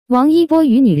王一波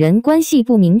与女人关系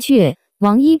不明确，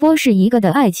王一波是一个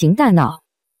的爱情大脑。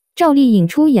赵丽颖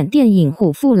出演电影《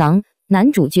虎父郎》，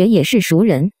男主角也是熟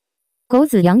人。狗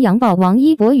仔阳阳曝王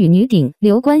一博与女顶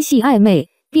流关系暧昧，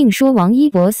并说王一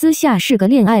博私下是个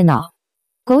恋爱脑。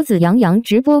狗仔阳阳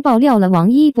直播爆料了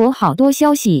王一博好多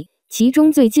消息，其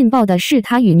中最劲爆的是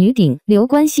他与女顶流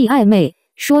关系暧昧，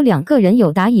说两个人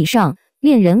友达以上，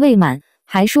恋人未满，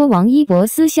还说王一博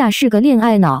私下是个恋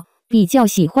爱脑，比较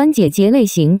喜欢姐姐类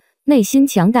型，内心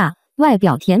强大，外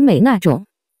表甜美那种。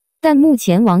但目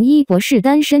前王一博是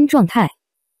单身状态。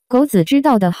狗仔知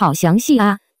道的好详细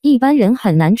啊，一般人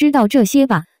很难知道这些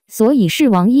吧，所以是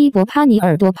王一博趴你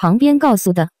耳朵旁边告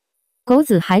诉的。狗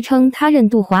仔还称他认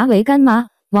杜华为干妈，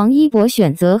王一博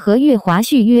选择和月华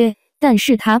续约，但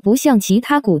是他不像其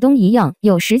他股东一样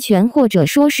有实权或者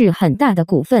说是很大的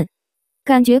股份。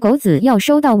感觉狗仔要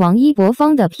收到王一博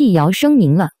方的辟谣声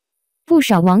明了。不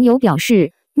少网友表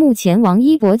示，目前王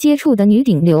一博接触的女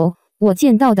顶流，我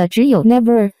见到的只有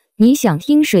Never。你想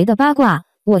听谁的八卦？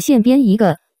我现编一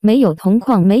个，没有同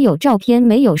框，没有照片，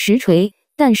没有实锤，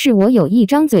但是我有一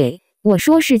张嘴，我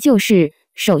说是就是。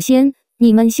首先，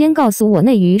你们先告诉我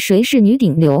内娱谁是女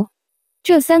顶流，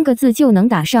这3个字就能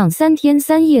打上3天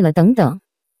3夜了。等等。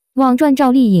网传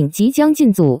赵丽颖即将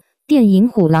进组，电影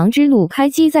《虎狼之路》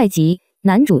开机在即，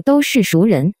男主都是熟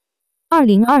人。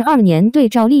2022年对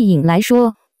赵丽颖来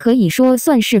说，可以说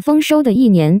算是丰收的一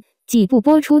年。几部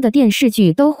播出的电视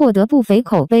剧都获得不菲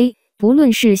口碑，不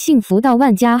论是幸福到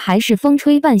万家还是风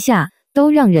吹半夏，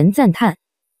都让人赞叹。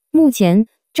目前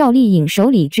赵丽颖手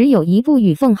里只有一部《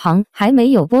与凤航》还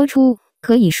没有播出，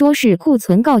可以说是库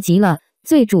存告急了。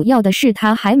最主要的是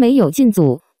她还没有进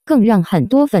组，更让很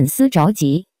多粉丝着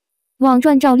急。网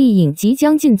传赵丽颖即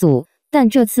将进组，但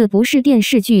这次不是电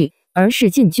视剧，而是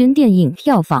进军电影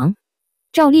票房。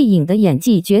赵丽颖的演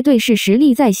技绝对是实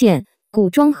力在线。古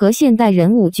装和现代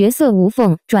人物角色无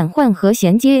缝转换和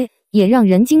衔接，也让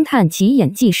人惊叹其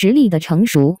演技实力的成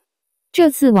熟。这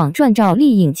次网传赵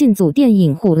丽颖进组电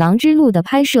影《虎狼之路》的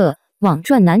拍摄，网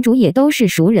传男主也都是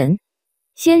熟人。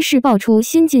先是爆出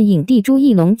新晋影帝朱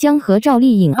一龙将和赵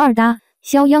丽颖二搭，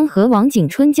肖央和王景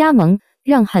春加盟，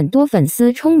让很多粉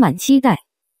丝充满期待。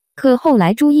可后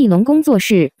来朱一龙工作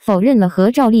室否认了和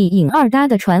赵丽颖二搭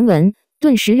的传闻，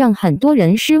顿时让很多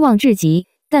人失望至极。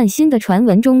但新的传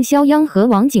闻中，肖央和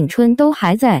王景春都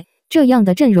还在，这样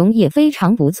的阵容也非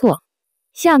常不错。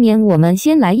下面我们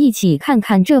先来一起看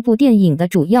看这部电影的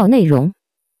主要内容。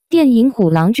电影《虎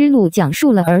狼之路》讲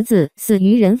述了儿子死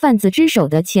于人贩子之手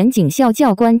的前警校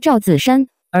教官赵子山，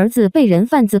儿子被人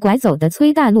贩子拐走的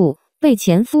崔大陆，被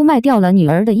前夫卖掉了女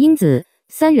儿的英子，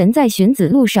三人在寻子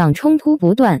路上冲突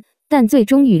不断，但最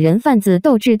终与人贩子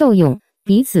斗智斗勇，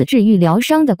彼此治愈疗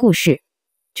伤的故事。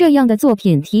这样的作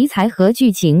品题材和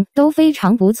剧情都非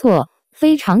常不错，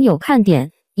非常有看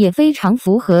点，也非常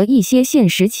符合一些现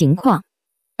实情况。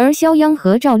而肖央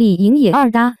和赵丽颖也二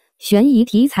搭，悬疑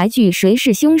题材剧《谁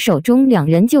是凶手》中两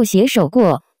人就携手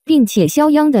过，并且肖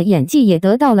央的演技也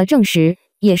得到了证实，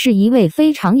也是一位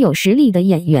非常有实力的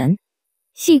演员。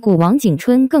戏骨王景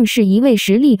春更是一位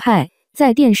实力派，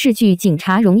在电视剧《警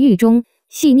察荣誉》中，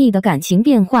细腻的感情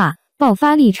变化，爆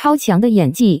发力超强的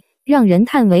演技，让人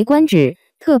叹为观止。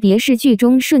特别是剧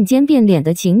中瞬间变脸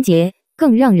的情节，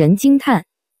更让人惊叹。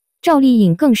赵丽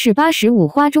颖更是85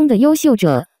花中的优秀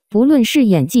者，不论是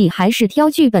演技还是挑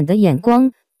剧本的眼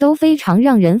光，都非常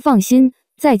让人放心。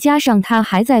再加上她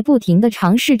还在不停地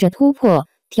尝试着突破、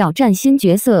挑战新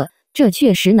角色，这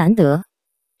确实难得。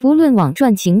不论网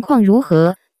传情况如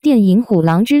何，电影《虎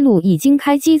狼之路》已经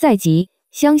开机在即，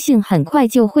相信很快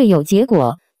就会有结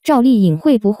果。赵丽颖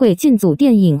会不会进组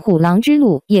电影《虎狼之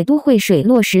路》，也都会水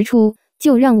落石出。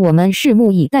就让我们拭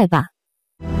目以待吧。